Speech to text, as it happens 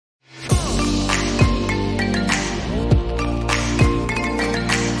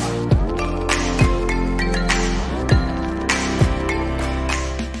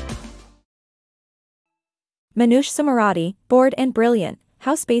Manoush Zomorodi, Bored and Brilliant,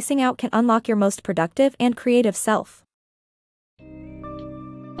 How Spacing Out Can Unlock Your Most Productive and Creative Self.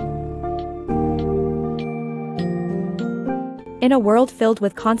 In a world filled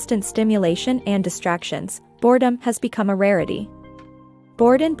with constant stimulation and distractions, boredom has become a rarity.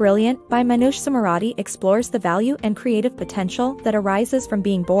 Bored and Brilliant by Manoush Zomorodi explores the value and creative potential that arises from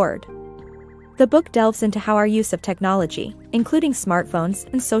being bored. The book delves into how our use of technology, including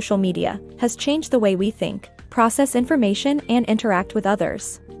smartphones and social media, has changed the way we think, process information, and interact with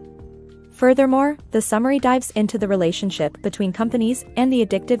others. Furthermore, the summary dives into the relationship between companies and the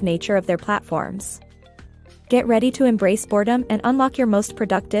addictive nature of their platforms. Get ready to embrace boredom and unlock your most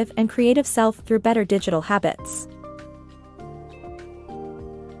productive and creative self through better digital habits.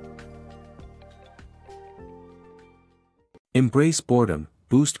 Embrace boredom,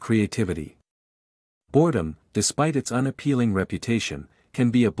 boost creativity. Boredom, despite its unappealing reputation, can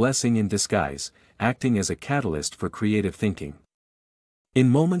be a blessing in disguise, acting as a catalyst for creative thinking. In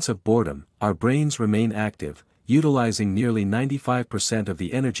moments of boredom, our brains remain active, utilizing nearly 95% of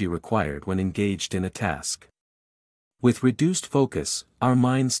the energy required when engaged in a task. With reduced focus, our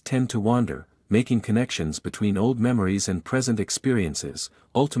minds tend to wander, making connections between old memories and present experiences,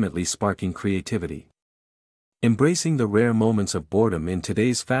 ultimately sparking creativity. Embracing the rare moments of boredom in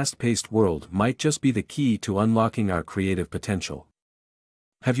today's fast-paced world might just be the key to unlocking our creative potential.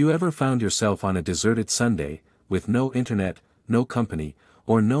 Have you ever found yourself on a deserted Sunday, with no internet, no company,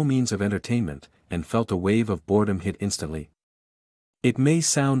 or no means of entertainment, and felt a wave of boredom hit instantly? It may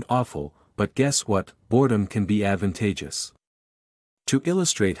sound awful, but guess what? Boredom can be advantageous. To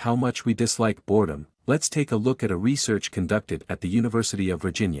illustrate how much we dislike boredom, let's take a look at a research conducted at the University of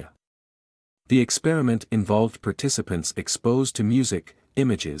Virginia. The experiment involved participants exposed to music,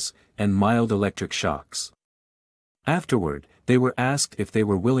 images, and mild electric shocks. Afterward, they were asked if they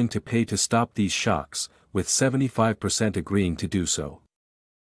were willing to pay to stop these shocks, with 75% agreeing to do so.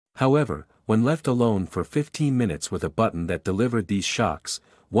 However, when left alone for 15 minutes with a button that delivered these shocks,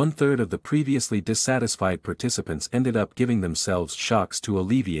 1/3 of the previously dissatisfied participants ended up giving themselves shocks to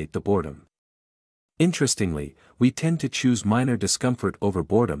alleviate the boredom. Interestingly, we tend to choose minor discomfort over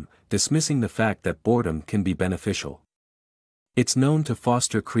boredom, dismissing the fact that boredom can be beneficial. It's known to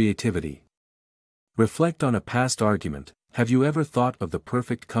foster creativity. Reflect on a past argument. Have you ever thought of the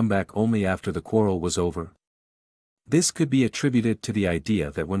perfect comeback only after the quarrel was over? This could be attributed to the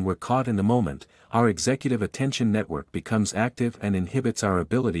idea that when we're caught in the moment, our executive attention network becomes active and inhibits our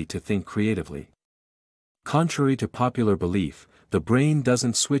ability to think creatively. Contrary to popular belief, the brain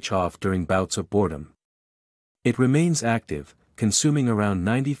doesn't switch off during bouts of boredom. It remains active, consuming around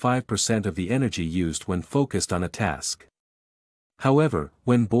 95% of the energy used when focused on a task. However,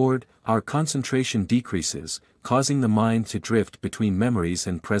 when bored, our concentration decreases, causing the mind to drift between memories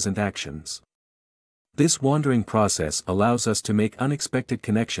and present actions. This wandering process allows us to make unexpected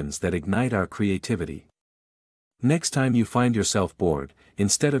connections that ignite our creativity. Next time you find yourself bored,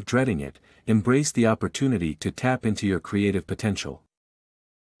 instead of dreading it, embrace the opportunity to tap into your creative potential.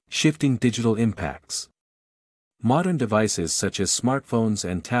 Shifting digital impacts. Modern devices such as smartphones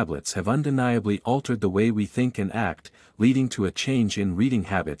and tablets have undeniably altered the way we think and act, leading to a change in reading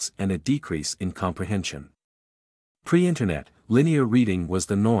habits and a decrease in comprehension. Pre-internet, linear reading was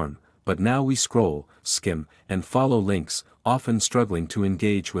the norm, but now we scroll, skim, and follow links, often struggling to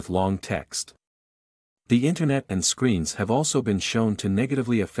engage with long text. The internet and screens have also been shown to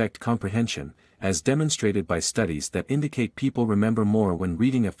negatively affect comprehension, as demonstrated by studies that indicate people remember more when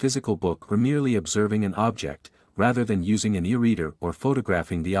reading a physical book or merely observing an object, rather than using an e-reader or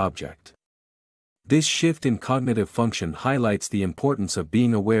photographing the object. This shift in cognitive function highlights the importance of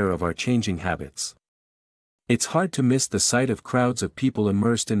being aware of our changing habits. It's hard to miss the sight of crowds of people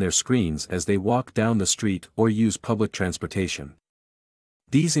immersed in their screens as they walk down the street or use public transportation.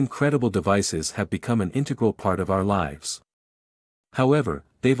 These incredible devices have become an integral part of our lives. However,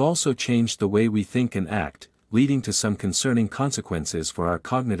 they've also changed the way we think and act, leading to some concerning consequences for our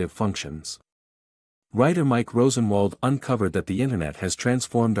cognitive functions. Writer Mike Rosenwald uncovered that the internet has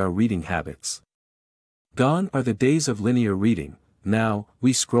transformed our reading habits. Gone are the days of linear reading. Now,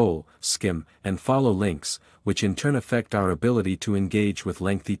 we scroll, skim, and follow links, which in turn affect our ability to engage with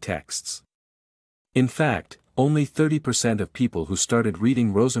lengthy texts. In fact, only 30% of people who started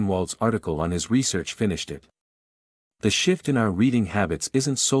reading Rosenwald's article on his research finished it. The shift in our reading habits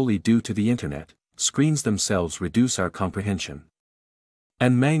isn't solely due to the internet. Screens themselves reduce our comprehension.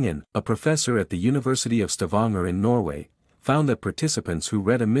 And Mangen, a professor at the University of Stavanger in Norway, found that participants who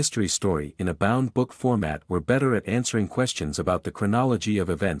read a mystery story in a bound book format were better at answering questions about the chronology of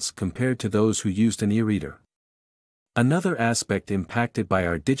events compared to those who used an e-reader. Another aspect impacted by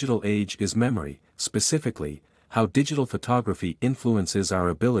our digital age is memory. Specifically, how digital photography influences our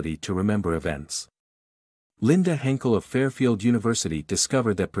ability to remember events. Linda Henkel of Fairfield University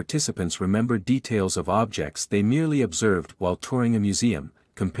discovered that participants remembered details of objects they merely observed while touring a museum,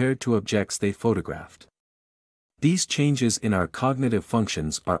 compared to objects they photographed. These changes in our cognitive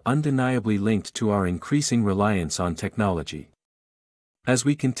functions are undeniably linked to our increasing reliance on technology. As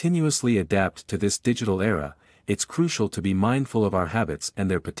we continuously adapt to this digital era, it's crucial to be mindful of our habits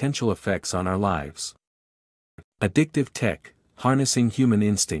and their potential effects on our lives. Addictive tech, harnessing human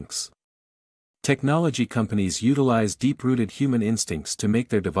instincts. Technology companies utilize deep-rooted human instincts to make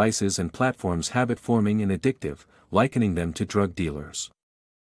their devices and platforms habit-forming and addictive, likening them to drug dealers.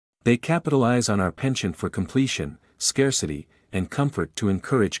 They capitalize on our penchant for completion, scarcity, and comfort to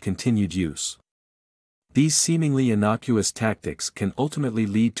encourage continued use. These seemingly innocuous tactics can ultimately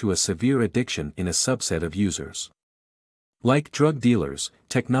lead to a severe addiction in a subset of users. Like drug dealers,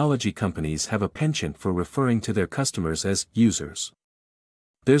 technology companies have a penchant for referring to their customers as users.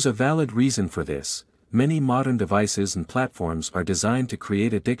 There's a valid reason for this. Many modern devices and platforms are designed to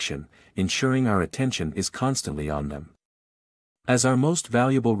create addiction, ensuring our attention is constantly on them. As our most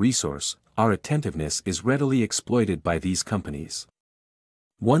valuable resource, our attentiveness is readily exploited by these companies.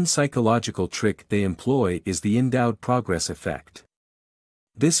 One psychological trick they employ is the endowed progress effect.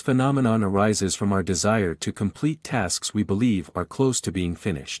 This phenomenon arises from our desire to complete tasks we believe are close to being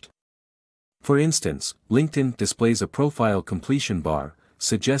finished. For instance, LinkedIn displays a profile completion bar,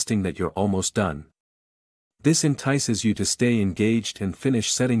 suggesting that you're almost done. This entices you to stay engaged and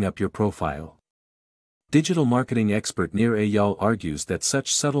finish setting up your profile. Digital marketing expert Nir Eyal argues that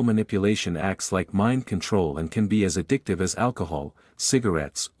such subtle manipulation acts like mind control and can be as addictive as alcohol,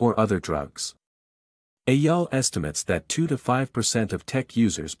 cigarettes, or other drugs. Eyal estimates that 2 to 5% of tech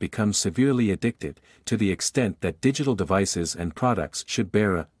users become severely addicted, to the extent that digital devices and products should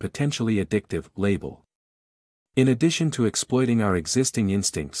bear a potentially addictive label. In addition to exploiting our existing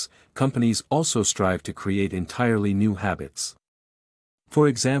instincts, companies also strive to create entirely new habits. For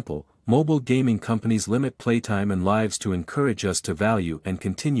example, mobile gaming companies limit playtime and lives to encourage us to value and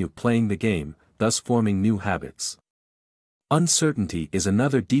continue playing the game, thus forming new habits. Uncertainty is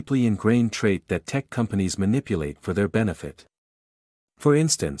another deeply ingrained trait that tech companies manipulate for their benefit. For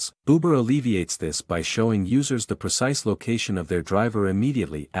instance, Uber alleviates this by showing users the precise location of their driver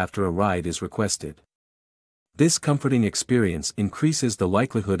immediately after a ride is requested. This comforting experience increases the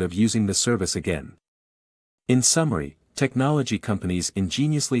likelihood of using the service again. In summary, technology companies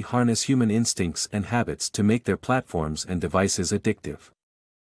ingeniously harness human instincts and habits to make their platforms and devices addictive.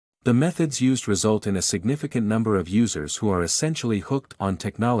 The methods used result in a significant number of users who are essentially hooked on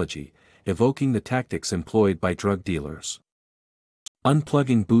technology, evoking the tactics employed by drug dealers.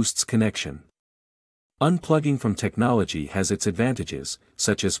 Unplugging boosts connection. Unplugging from technology has its advantages,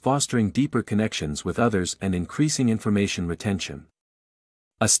 such as fostering deeper connections with others and increasing information retention.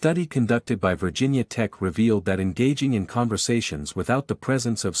 A study conducted by Virginia Tech revealed that engaging in conversations without the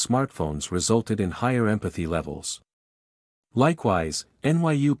presence of smartphones resulted in higher empathy levels. Likewise,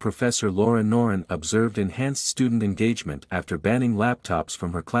 NYU professor Laura Noren observed enhanced student engagement after banning laptops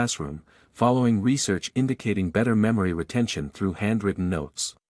from her classroom, following research indicating better memory retention through handwritten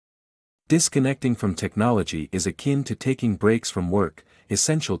notes. Disconnecting from technology is akin to taking breaks from work,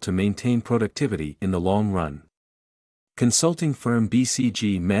 essential to maintain productivity in the long run. Consulting firm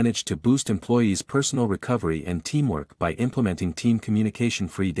BCG managed to boost employees' personal recovery and teamwork by implementing team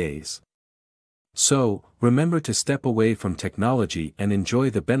communication-free days. So, remember to step away from technology and enjoy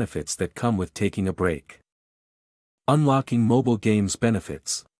the benefits that come with taking a break. Unlocking mobile games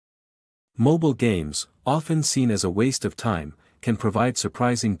benefits. Mobile games, often seen as a waste of time, can provide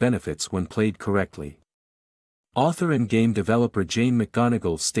surprising benefits when played correctly. Author and game developer Jane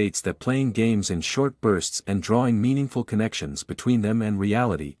McGonigal states that playing games in short bursts and drawing meaningful connections between them and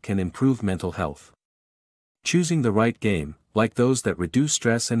reality can improve mental health. Choosing the right game, like those that reduce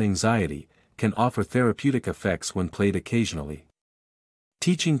stress and anxiety, can offer therapeutic effects when played occasionally.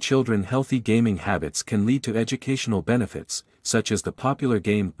 Teaching children healthy gaming habits can lead to educational benefits, such as the popular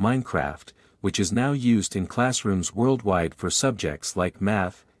game Minecraft, which is now used in classrooms worldwide for subjects like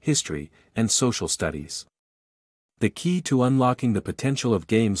math, history, and social studies. The key to unlocking the potential of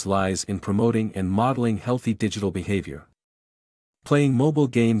games lies in promoting and modeling healthy digital behavior. Playing mobile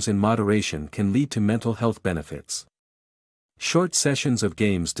games in moderation can lead to mental health benefits. Short sessions of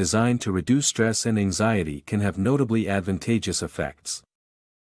games designed to reduce stress and anxiety can have notably advantageous effects.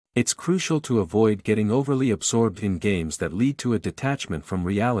 It's crucial to avoid getting overly absorbed in games that lead to a detachment from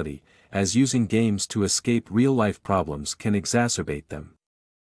reality, as using games to escape real-life problems can exacerbate them.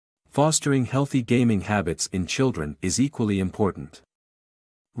 Fostering healthy gaming habits in children is equally important.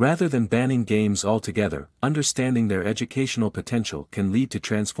 Rather than banning games altogether, understanding their educational potential can lead to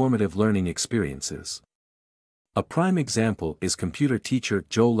transformative learning experiences. A prime example is computer teacher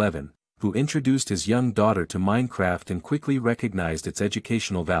Joe Levin, who introduced his young daughter to Minecraft and quickly recognized its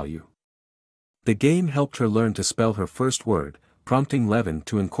educational value. The game helped her learn to spell her first word, prompting Levin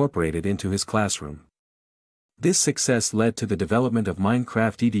to incorporate it into his classroom. This success led to the development of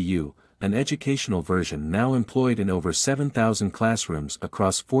Minecraft EDU, an educational version now employed in over 7,000 classrooms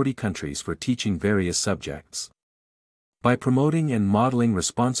across 40 countries for teaching various subjects. By promoting and modeling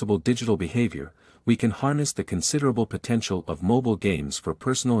responsible digital behavior, we can harness the considerable potential of mobile games for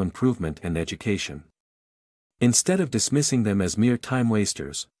personal improvement and education. Instead of dismissing them as mere time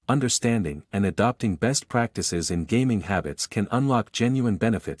wasters, understanding and adopting best practices in gaming habits can unlock genuine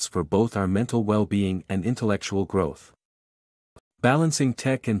benefits for both our mental well-being and intellectual growth. Balancing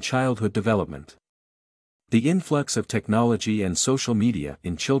tech and childhood development. The influx of technology and social media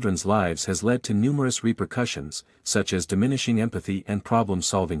in children's lives has led to numerous repercussions, such as diminishing empathy and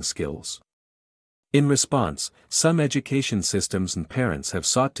problem-solving skills. In response, some education systems and parents have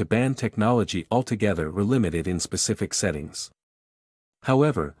sought to ban technology altogether or limit it in specific settings.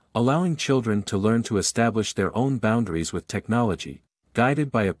 However, allowing children to learn to establish their own boundaries with technology,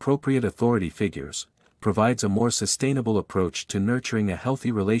 guided by appropriate authority figures, provides a more sustainable approach to nurturing a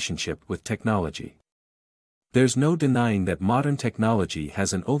healthy relationship with technology. There's no denying that modern technology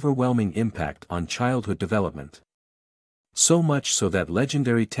has an overwhelming impact on childhood development. So much so that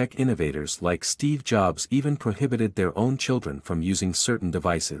legendary tech innovators like Steve Jobs even prohibited their own children from using certain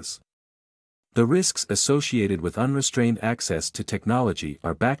devices. The risks associated with unrestrained access to technology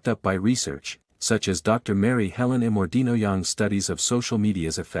are backed up by research, such as Dr. Mary Helen Imordino-Young's studies of social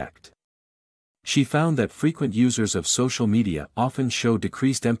media's effect. She found that frequent users of social media often show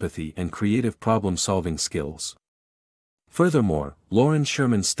decreased empathy and creative problem-solving skills. Furthermore, Lauren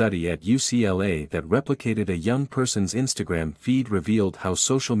Sherman's study at UCLA that replicated a young person's Instagram feed revealed how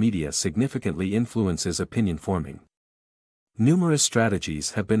social media significantly influences opinion forming. Numerous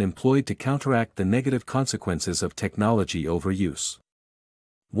strategies have been employed to counteract the negative consequences of technology overuse.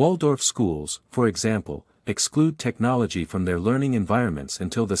 Waldorf schools, for example, exclude technology from their learning environments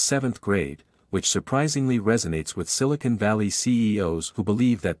until the 7th grade, which surprisingly resonates with Silicon Valley CEOs who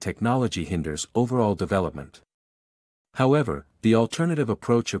believe that technology hinders overall development. However, the alternative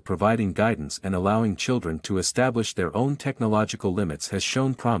approach of providing guidance and allowing children to establish their own technological limits has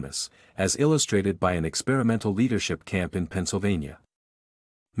shown promise, as illustrated by an experimental leadership camp in Pennsylvania.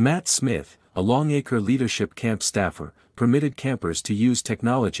 Matt Smith, a Longacre leadership camp staffer, permitted campers to use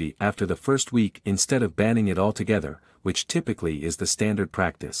technology after the first week instead of banning it altogether, which typically is the standard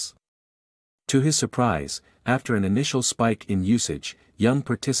practice. To his surprise, after an initial spike in usage, young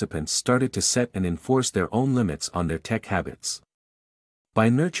participants started to set and enforce their own limits on their tech habits. By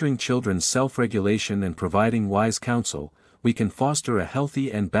nurturing children's self-regulation and providing wise counsel, we can foster a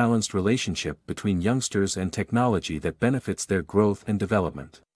healthy and balanced relationship between youngsters and technology that benefits their growth and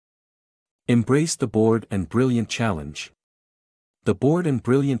development. Embrace the Bored and Brilliant Challenge. The Bored and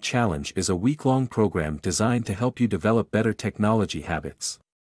Brilliant Challenge is a week-long program designed to help you develop better technology habits.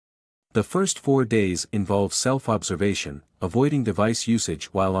 The first 4 days involve self-observation, avoiding device usage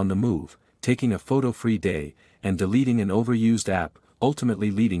while on the move, taking a photo-free day, and deleting an overused app,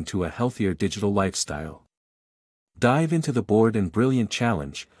 ultimately leading to a healthier digital lifestyle. Dive into the Bored and Brilliant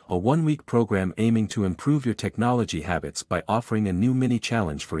Challenge, a 1-week program aiming to improve your technology habits by offering a new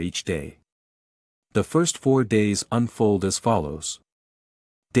mini-challenge for each day. The first 4 days unfold as follows.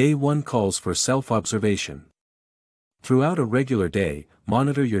 Day 1 calls for self-observation. Throughout a regular day,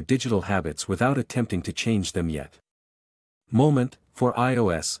 monitor your digital habits without attempting to change them yet. Moment, for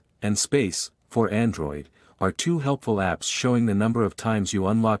iOS, and Space, for Android, are 2 helpful apps showing the number of times you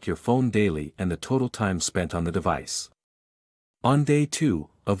unlock your phone daily and the total time spent on the device. On day 2,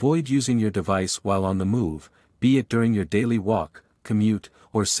 avoid using your device while on the move, be it during your daily walk, commute,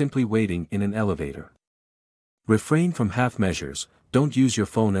 or simply waiting in an elevator. Refrain from half measures, don't use your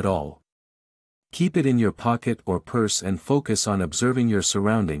phone at all. Keep it in your pocket or purse and focus on observing your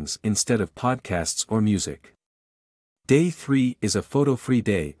surroundings instead of podcasts or music. Day 3 is a photo-free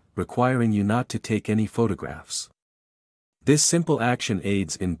day, requiring you not to take any photographs. This simple action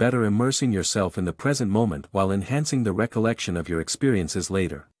aids in better immersing yourself in the present moment while enhancing the recollection of your experiences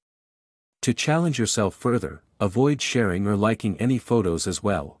later. To challenge yourself further, avoid sharing or liking any photos as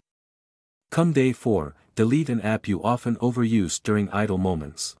well. Come day 4, delete an app you often overuse during idle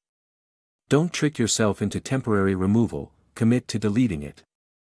moments. Don't trick yourself into temporary removal, commit to deleting it.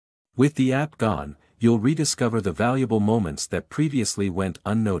 With the app gone, you'll rediscover the valuable moments that previously went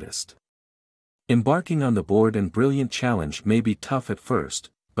unnoticed. Embarking on the Bored and Brilliant Challenge may be tough at first,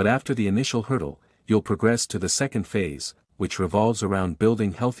 but after the initial hurdle, you'll progress to the second phase, which revolves around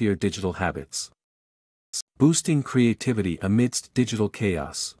building healthier digital habits. Boosting creativity amidst digital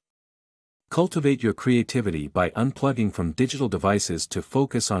chaos. Cultivate your creativity by unplugging from digital devices to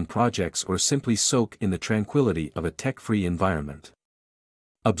focus on projects or simply soak in the tranquility of a tech-free environment.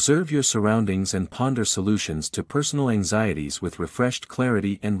 Observe your surroundings and ponder solutions to personal anxieties with refreshed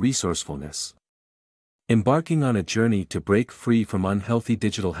clarity and resourcefulness. Embarking on a journey to break free from unhealthy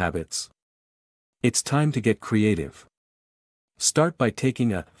digital habits. It's time to get creative. Start by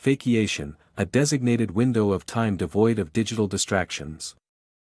taking a vacation, a designated window of time devoid of digital distractions.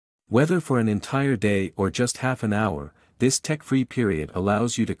 Whether for an entire day or just half an hour, this tech-free period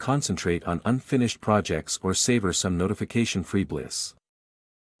allows you to concentrate on unfinished projects or savor some notification-free bliss.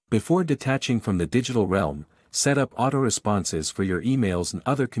 Before detaching from the digital realm, set up auto-responses for your emails and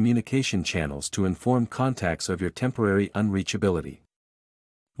other communication channels to inform contacts of your temporary unreachability.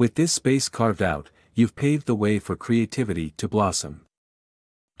 With this space carved out, you've paved the way for creativity to blossom.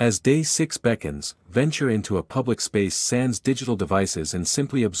 As day 6 beckons, venture into a public space sans digital devices and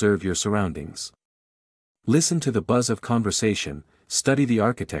simply observe your surroundings. Listen to the buzz of conversation, study the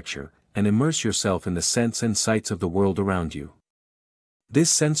architecture, and immerse yourself in the scents and sights of the world around you. This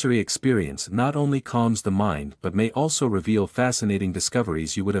sensory experience not only calms the mind but may also reveal fascinating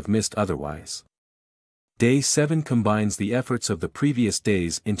discoveries you would have missed otherwise. Day 7 combines the efforts of the previous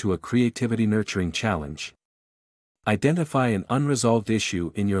days into a creativity-nurturing challenge. Identify an unresolved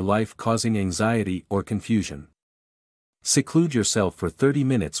issue in your life causing anxiety or confusion. Seclude yourself for 30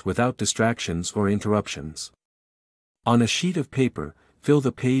 minutes without distractions or interruptions. On a sheet of paper, fill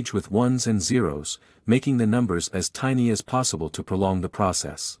the page with ones and zeros, making the numbers as tiny as possible to prolong the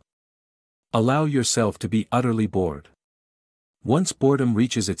process. Allow yourself to be utterly bored. Once boredom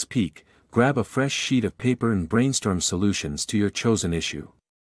reaches its peak, grab a fresh sheet of paper and brainstorm solutions to your chosen issue.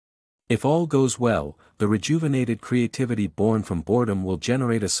 If all goes well, the rejuvenated creativity born from boredom will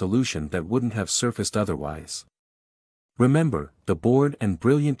generate a solution that wouldn't have surfaced otherwise. Remember, the Bored and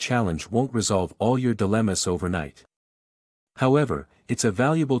Brilliant challenge won't resolve all your dilemmas overnight. However, it's a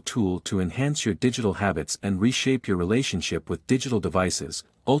valuable tool to enhance your digital habits and reshape your relationship with digital devices,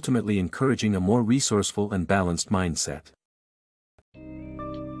 ultimately encouraging a more resourceful and balanced mindset.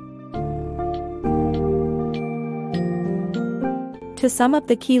 To sum up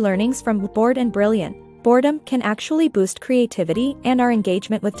the key learnings from Bored and Brilliant, boredom can actually boost creativity, and our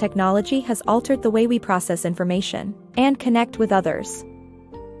engagement with technology has altered the way we process information and connect with others.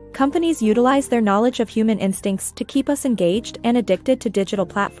 Companies utilize their knowledge of human instincts to keep us engaged and addicted to digital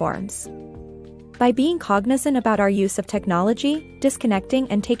platforms. By being cognizant about our use of technology, disconnecting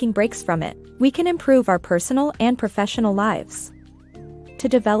and taking breaks from it, we can improve our personal and professional lives. To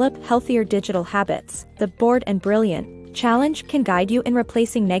develop healthier digital habits, the Bored and Brilliant challenge can guide you in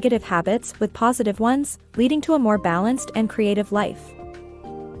replacing negative habits with positive ones, leading to a more balanced and creative life.